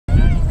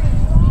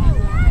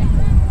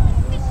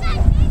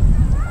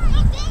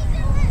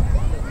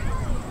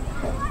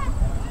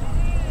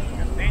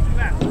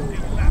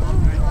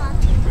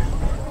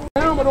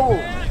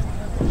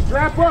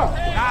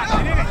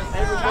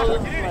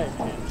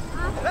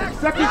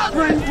Second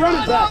string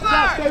running back.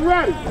 Josh, stay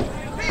ready.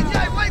 PJ,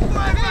 wait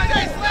for it. PJ,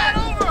 slide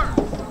over.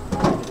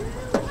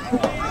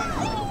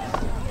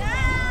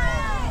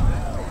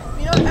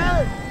 You know,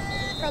 Alex,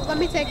 let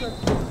me take her.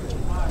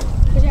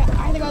 Cause yeah,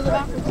 I think I was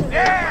about to.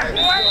 Yeah,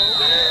 boy.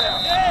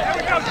 There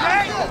we go,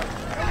 Jay.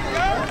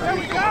 There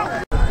we go.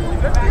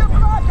 Let's get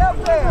back up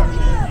there.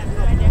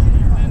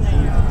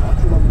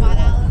 $5,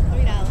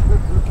 $3.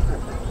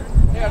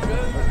 Yeah,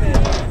 good.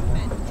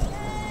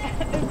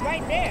 It's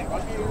right there.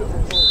 Good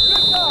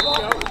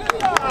job, Good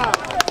job.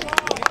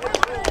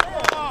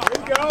 There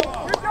you go.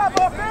 Good job,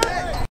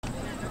 offense.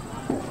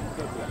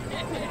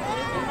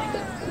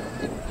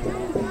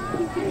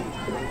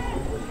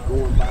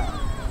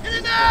 Get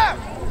in there.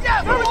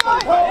 Yeah, Go,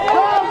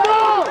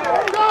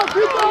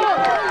 keep going.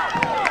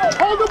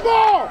 Hold the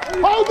ball.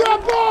 Hold that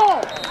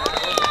ball.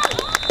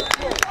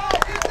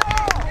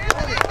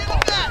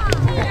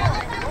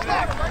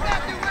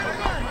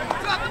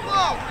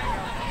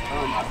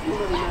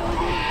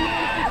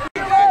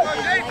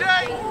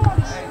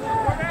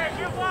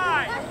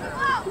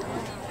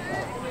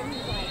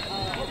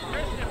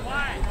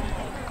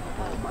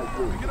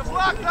 Get a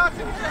block,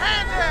 Dodson. Get your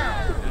hand down.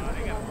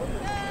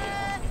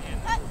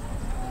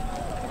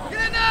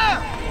 Get in there.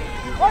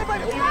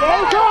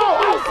 Go,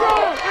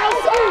 outside,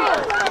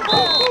 outside.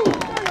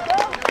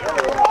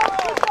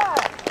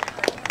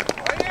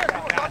 Right here.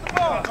 Got the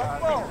ball.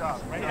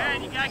 Right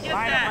hand, you gotta get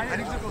that.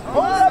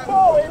 Hold that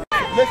ball.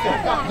 Listen,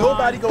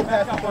 nobody go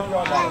past the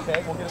 40-yard line,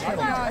 okay? We'll get a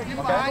penalty. Get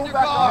Okay? behind your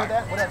Heard guard.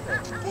 that? What that say?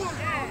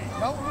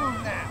 Don't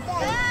move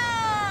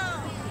now.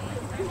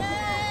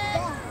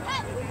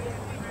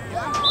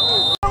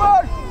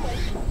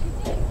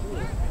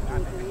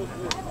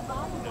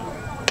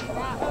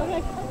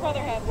 Brother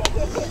had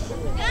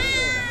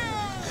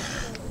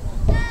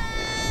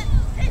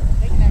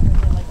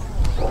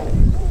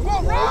Come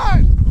on,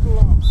 run!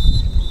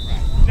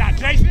 Now,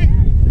 Jason.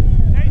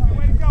 Jason,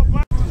 way to go,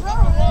 bud.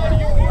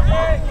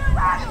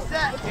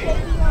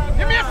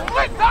 Give me a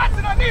split,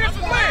 Dodson. I need a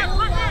split.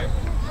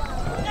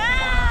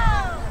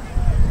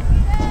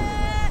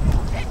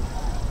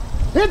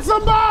 Hit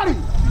somebody.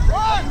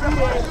 Run!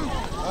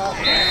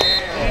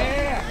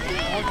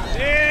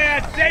 Yeah,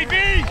 JB.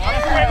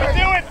 That's the way we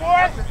do it,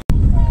 boys.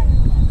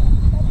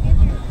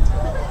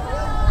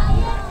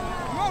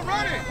 Come on,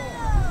 run it.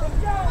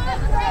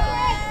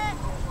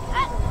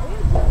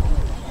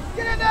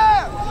 Get in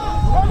there.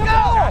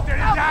 Go!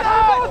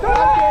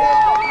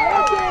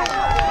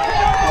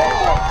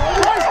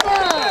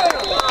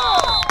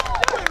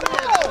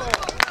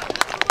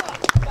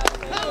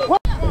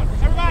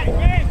 Everybody,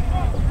 man. Come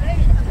on,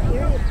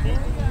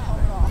 PJ.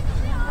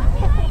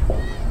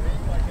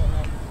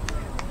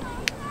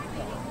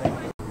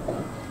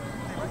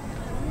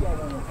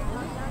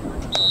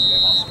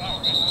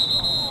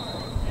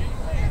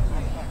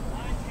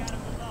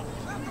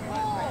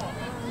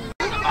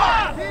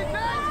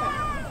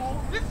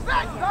 Get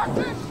set,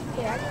 Dodson.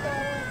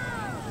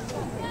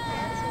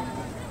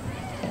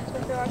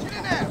 Get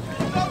in there.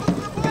 Go, look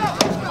for the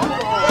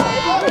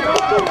ball.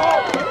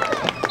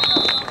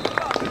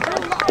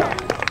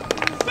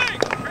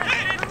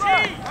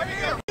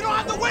 You don't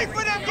have to wait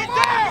for them. Get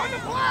down. Run the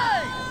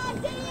play.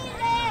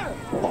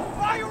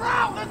 Fire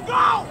out. Let's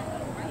go.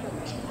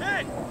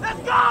 Let's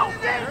go.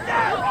 Get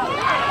down. Go,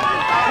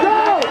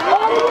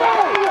 all the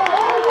way.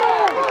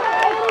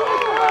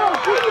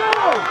 Keep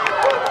going.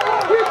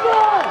 Keep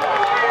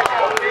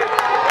going.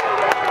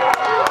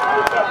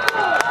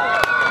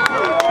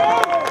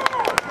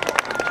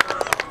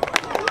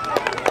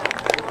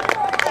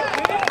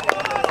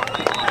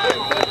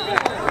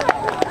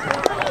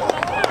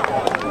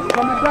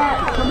 Coming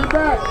back. Coming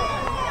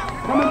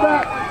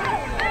back.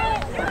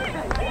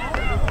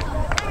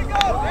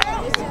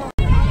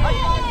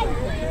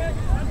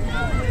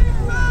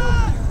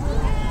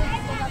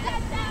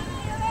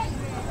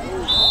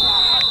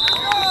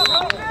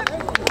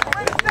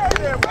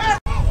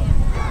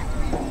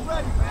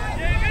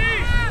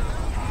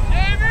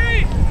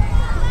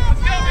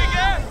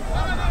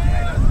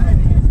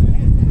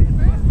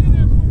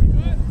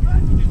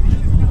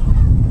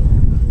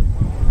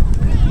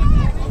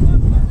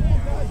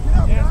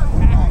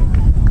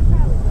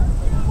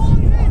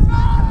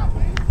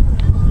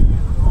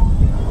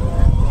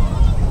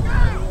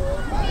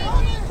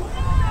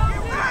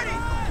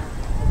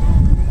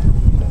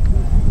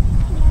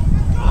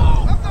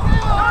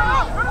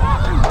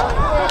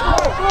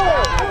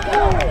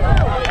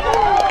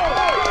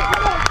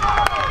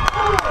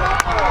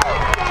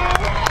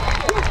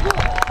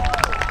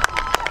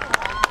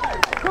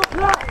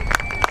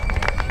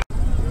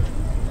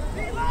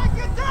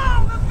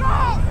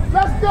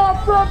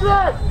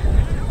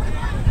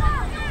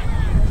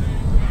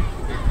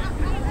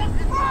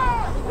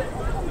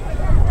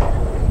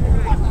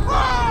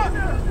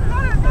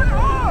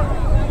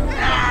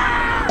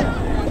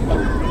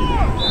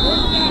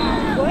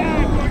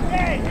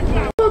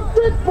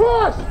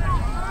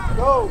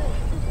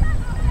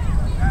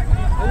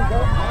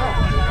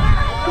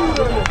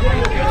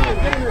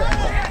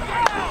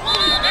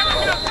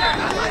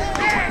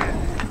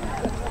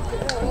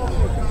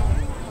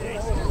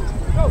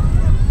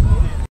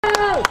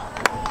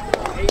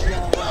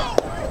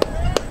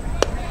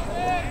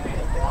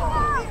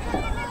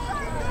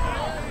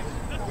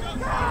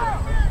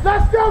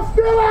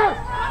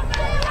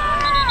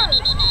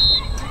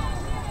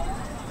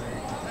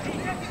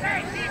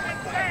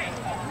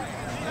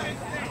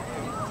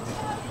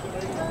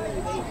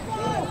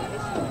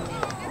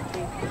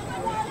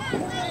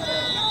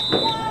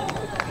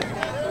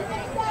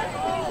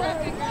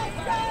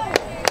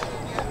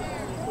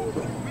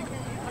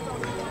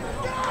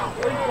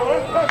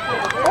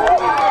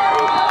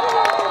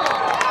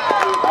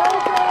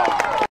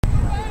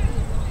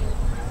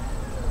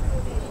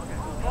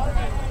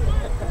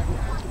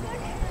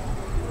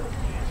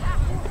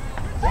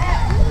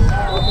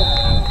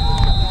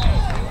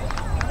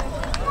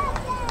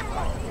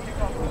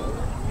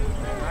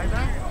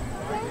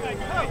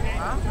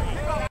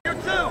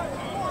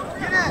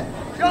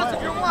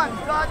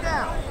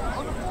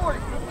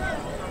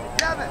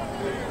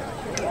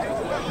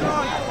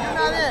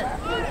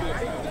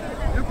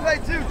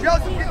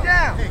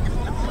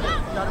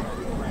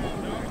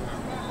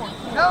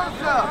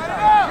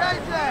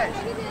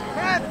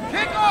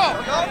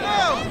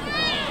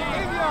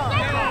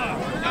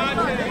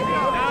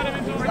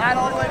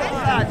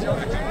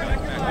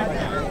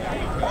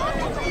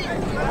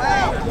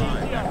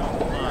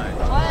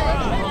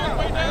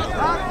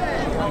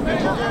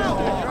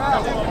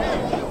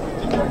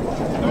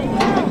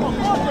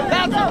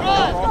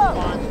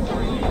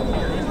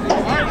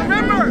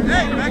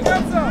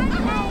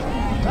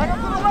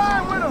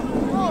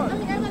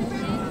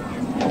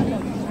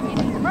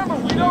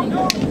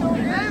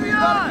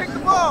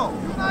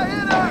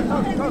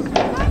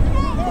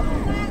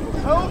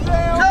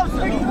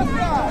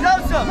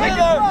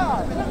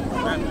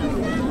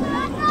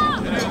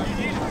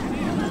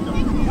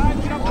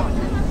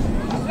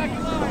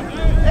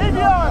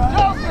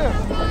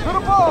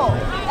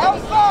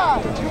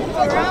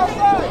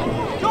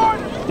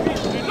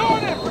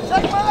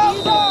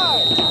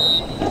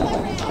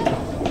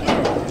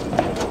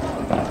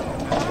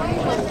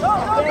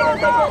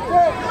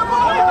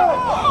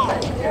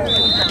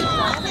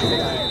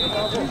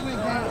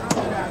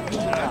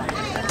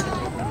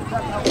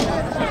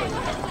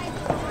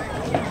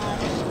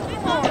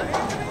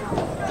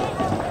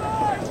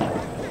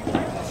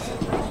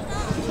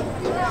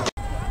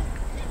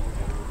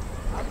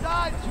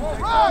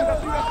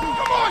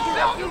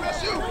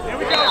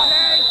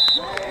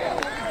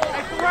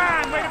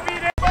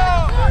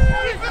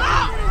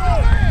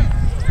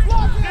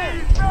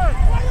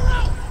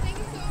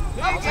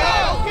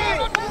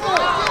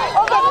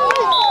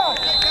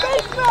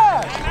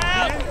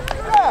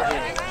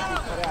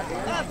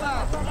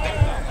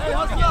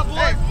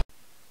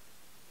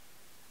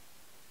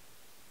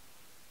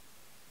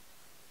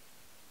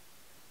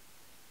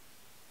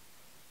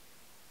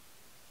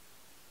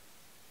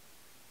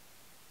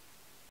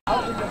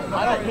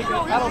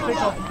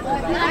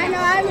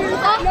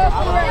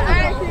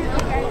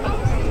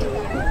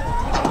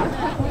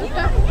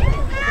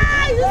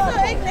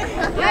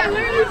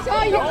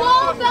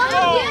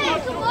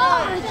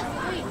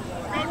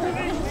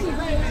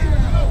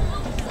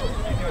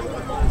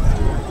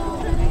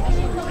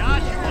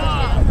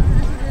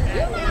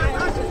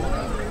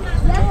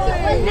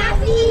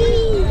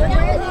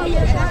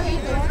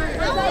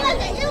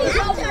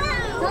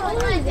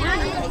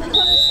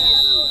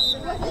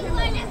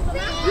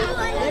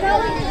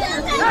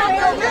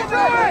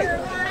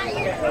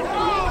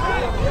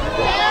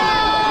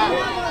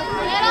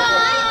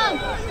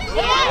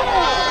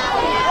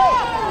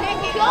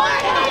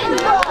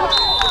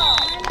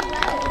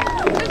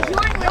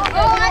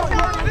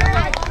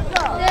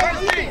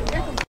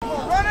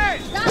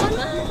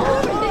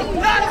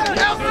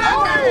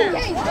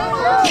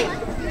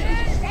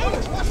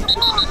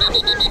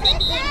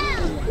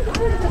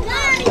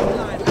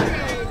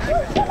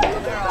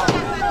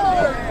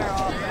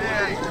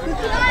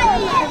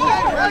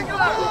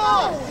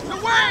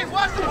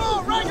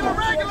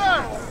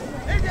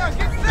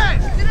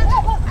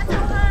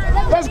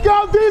 Let's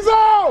go,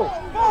 Diesel!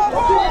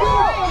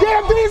 Get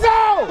him,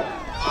 Diesel!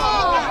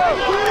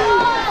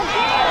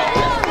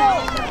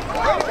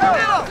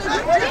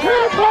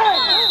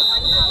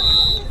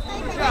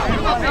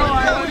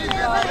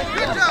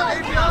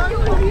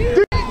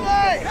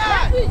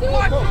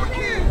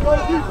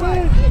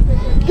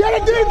 Get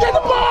it, dude! Get the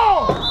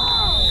ball!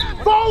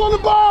 Fall on the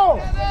ball!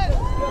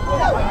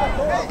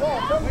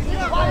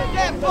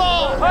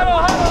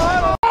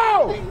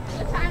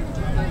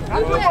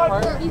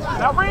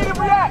 Now read and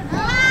react.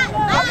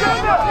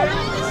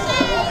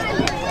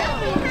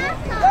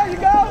 There you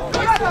go.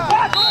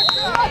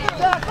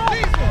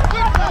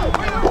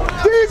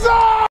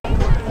 Diesel!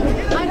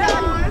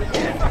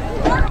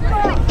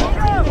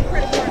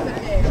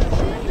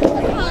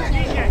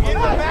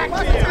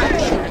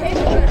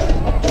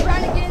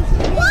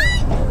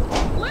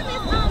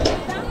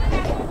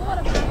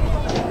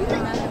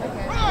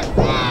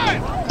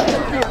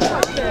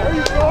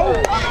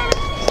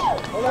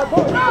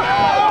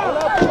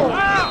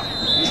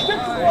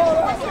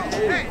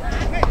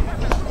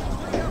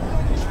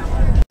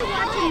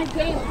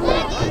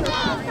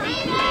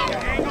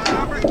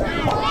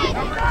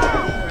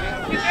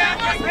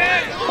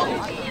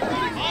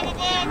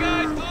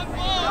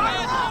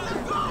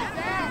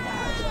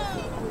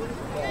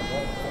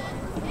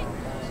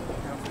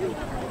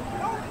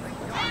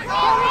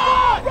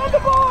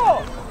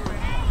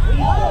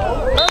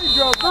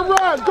 Good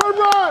run, good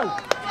run.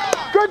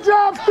 Good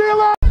job,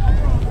 Steelers.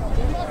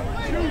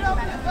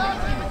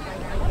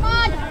 Come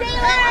on,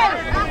 Steelers!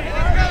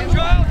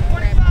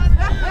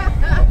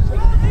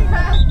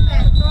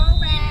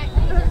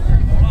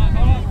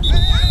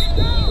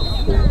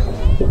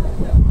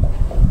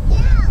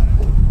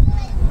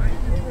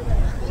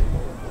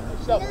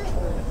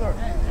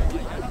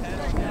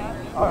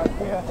 All right,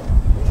 yeah.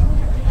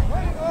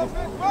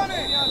 Run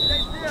it! Stay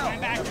still.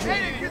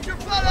 Hayden, get your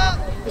butt up!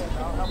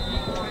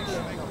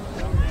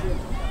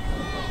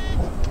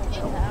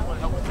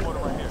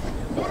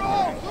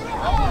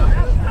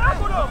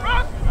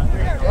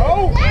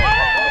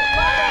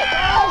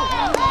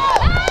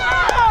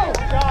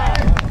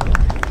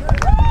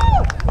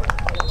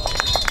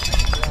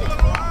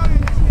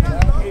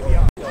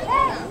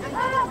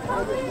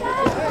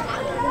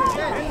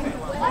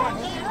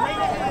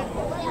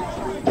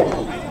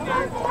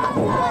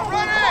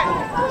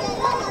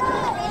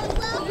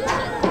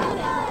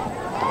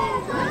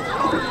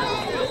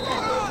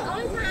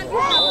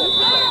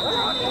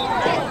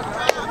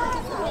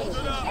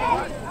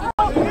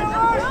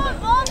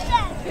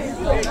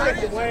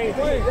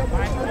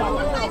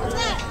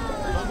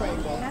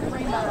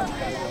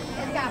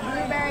 It's got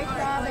blueberry,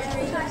 strawberry,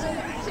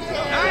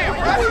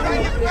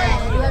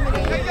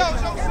 Hey, yo,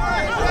 so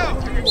sorry,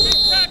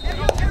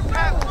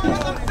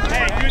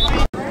 Hey, good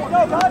team. Go,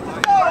 guys,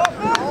 let's go.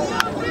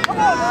 Come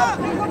on,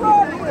 come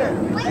on here.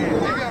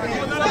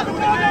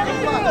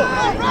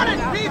 Run it,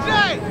 PJ!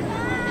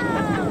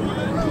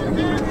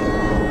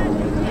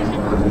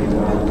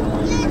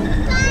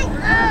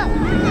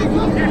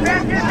 Get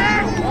back, get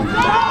back.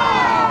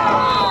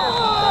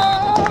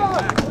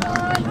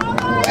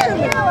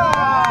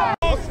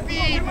 Full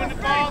speed when the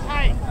ball's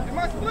high. You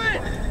must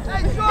split!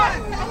 Hey,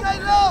 Jordan, stay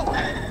low!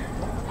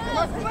 You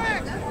must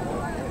split!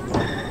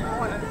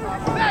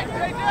 Back,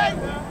 JJ!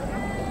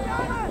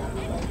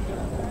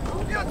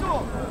 Give it to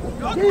him!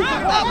 Go,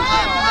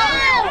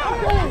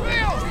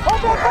 Hold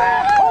the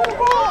ball! Hold the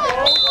ball!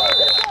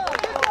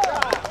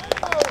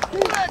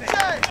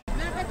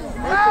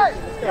 Hey,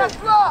 let's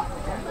block!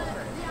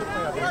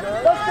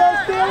 Let's go,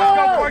 Steelers! Let's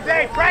go,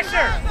 Corday.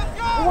 Pressure.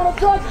 You want a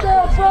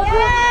touchdown,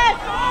 Frederick?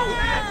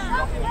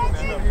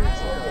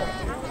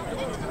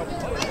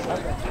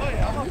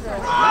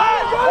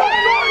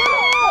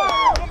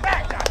 Pull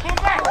back, Josh. Pull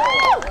back.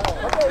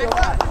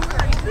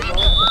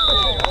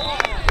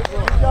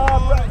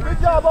 Good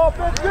job,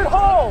 offense. Good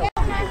hold.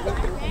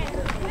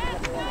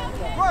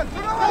 Run, to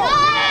the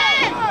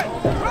right!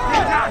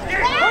 Get Josh. Get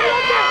it.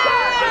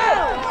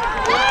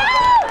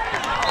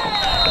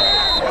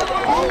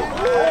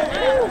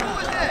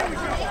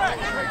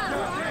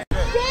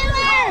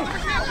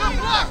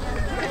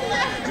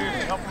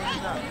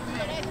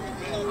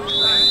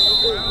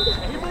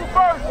 He moved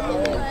first.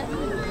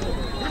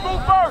 He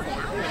moved first.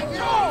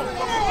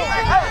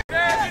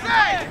 Get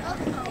set!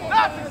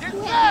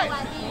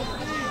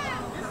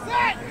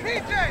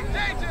 PJ,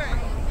 JJ!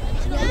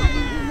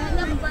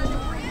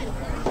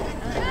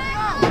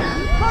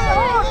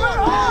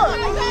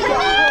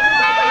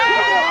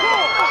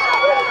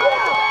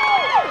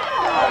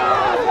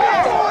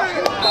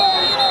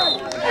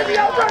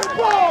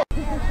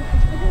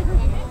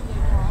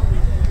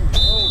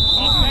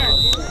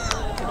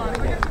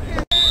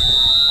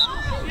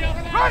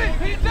 Run it,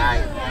 PJ!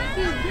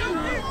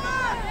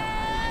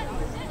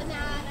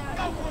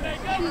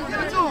 Get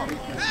it to him!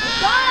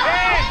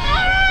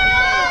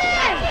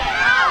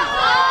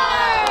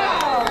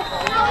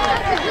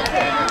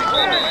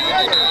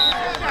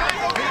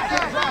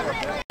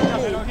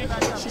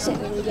 She said,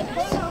 well,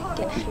 yes.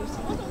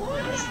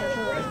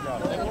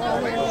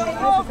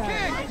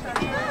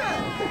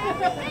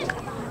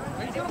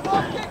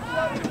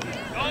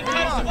 Don't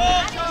touch the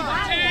ball,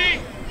 T.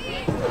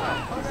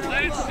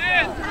 Let it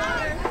sit.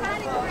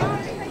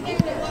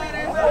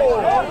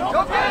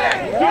 Go get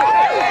it!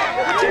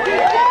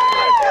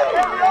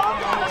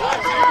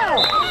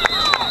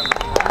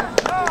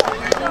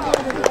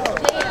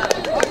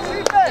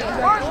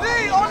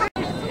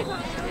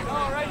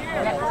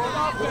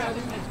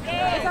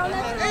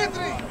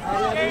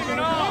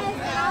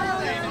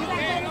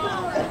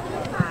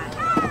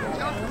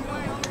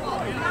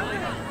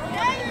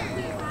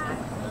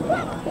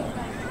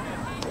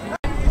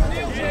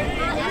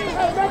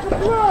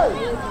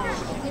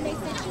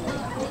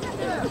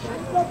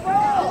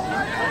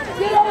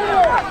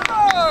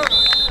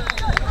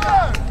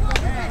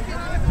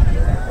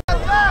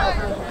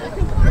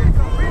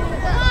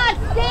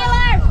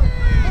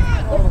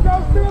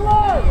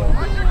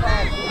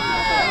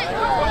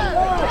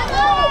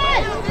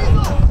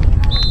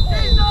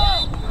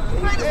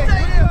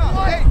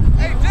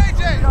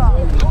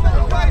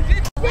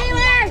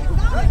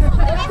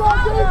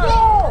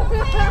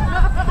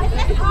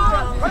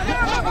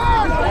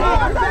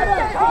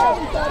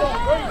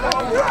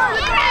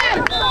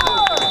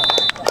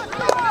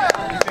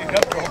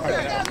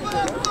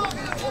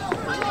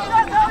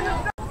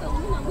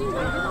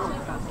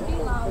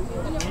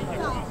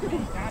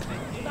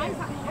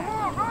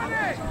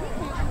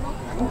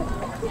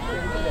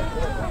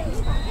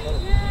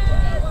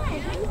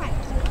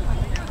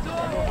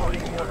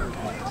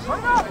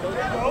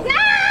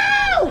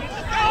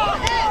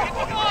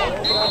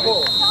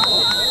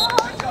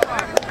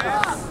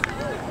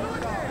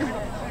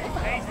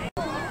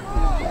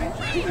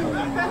 I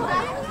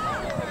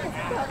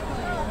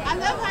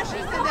love how she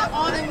said that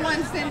all in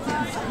one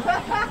sentence.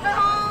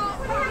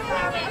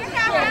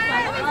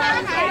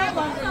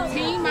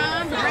 Team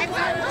mom,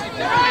 director.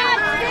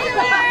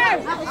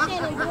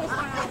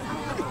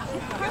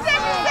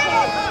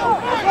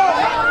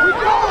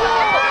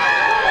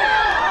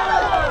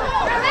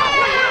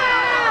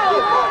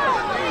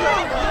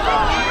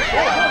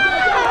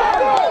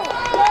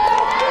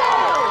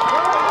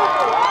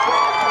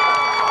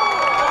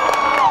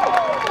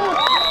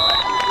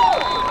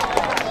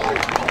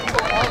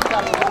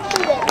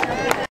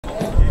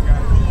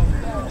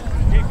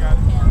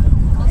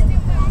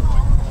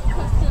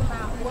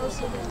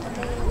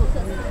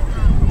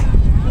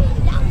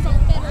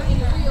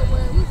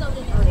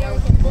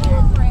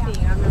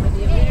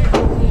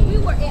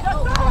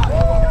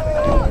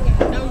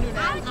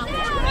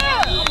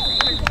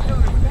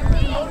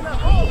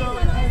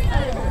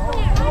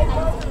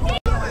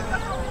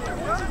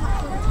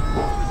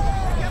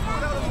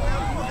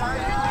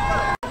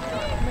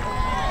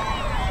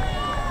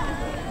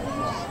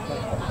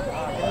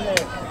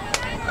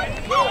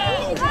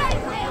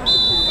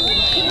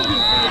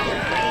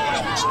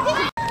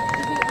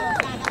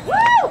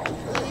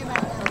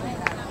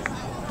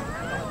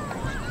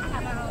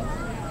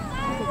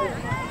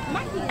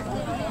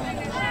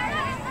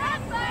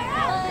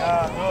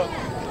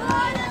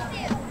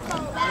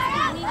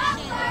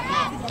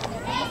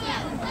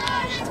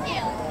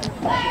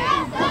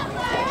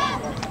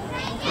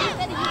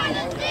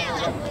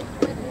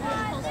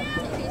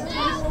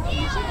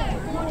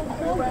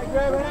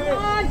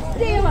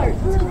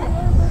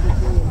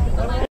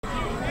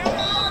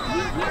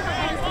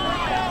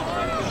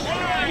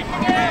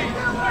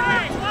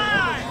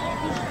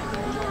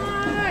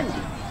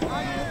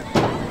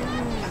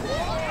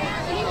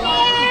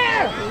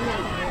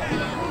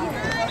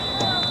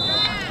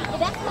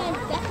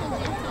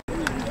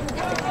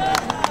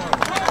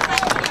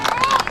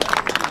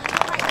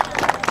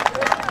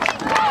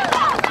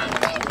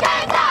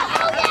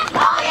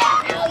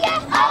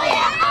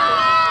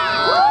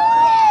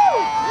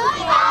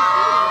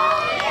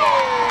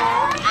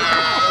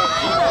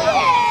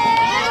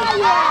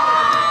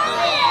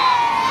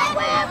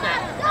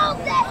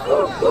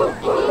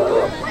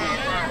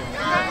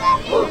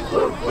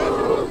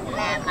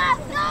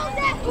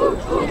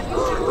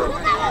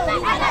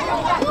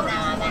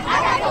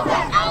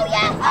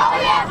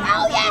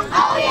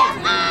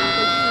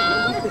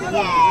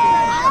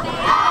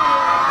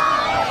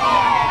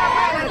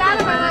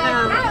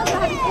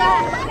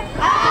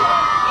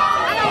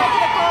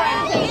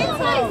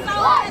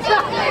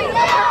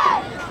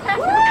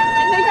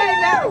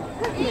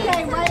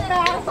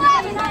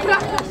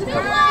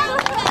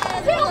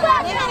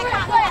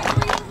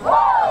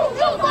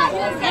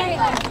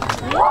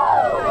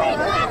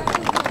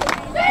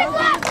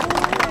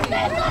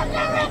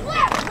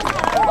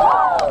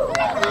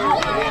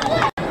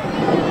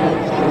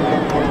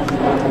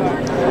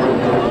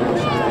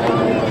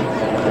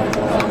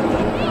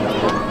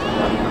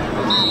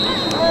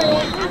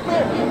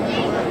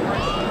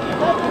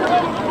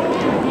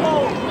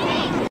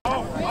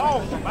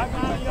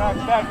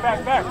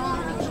 Back.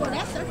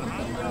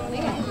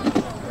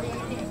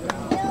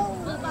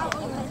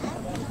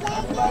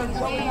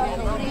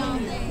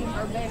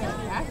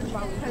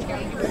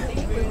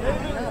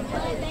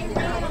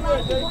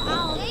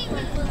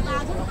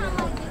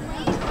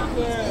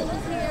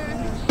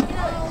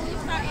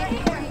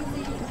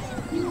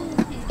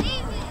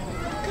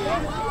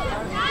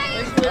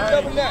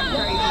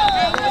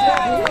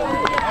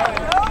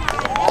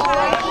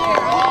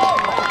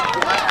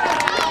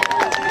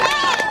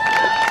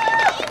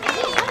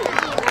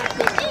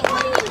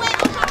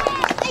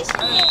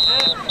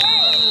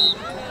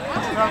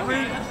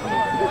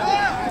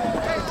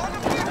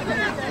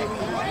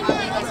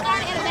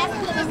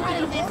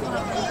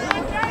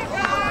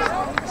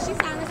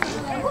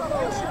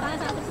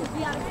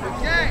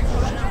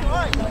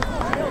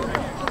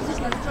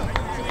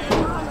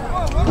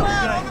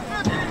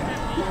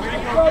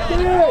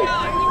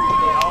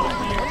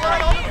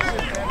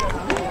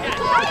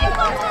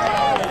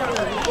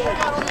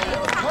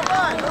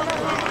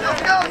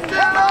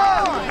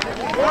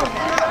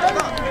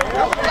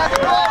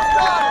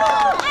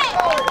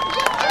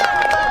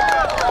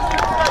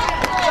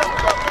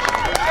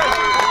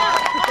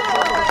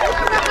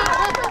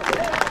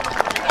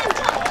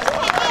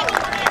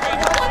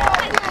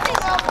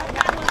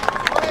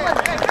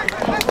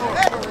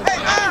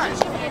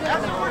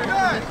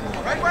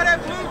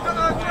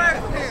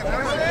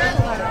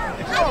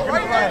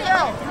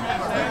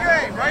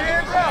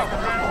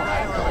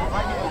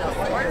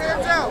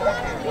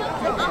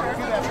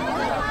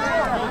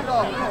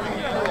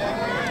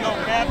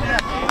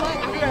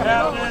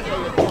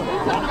 Captain.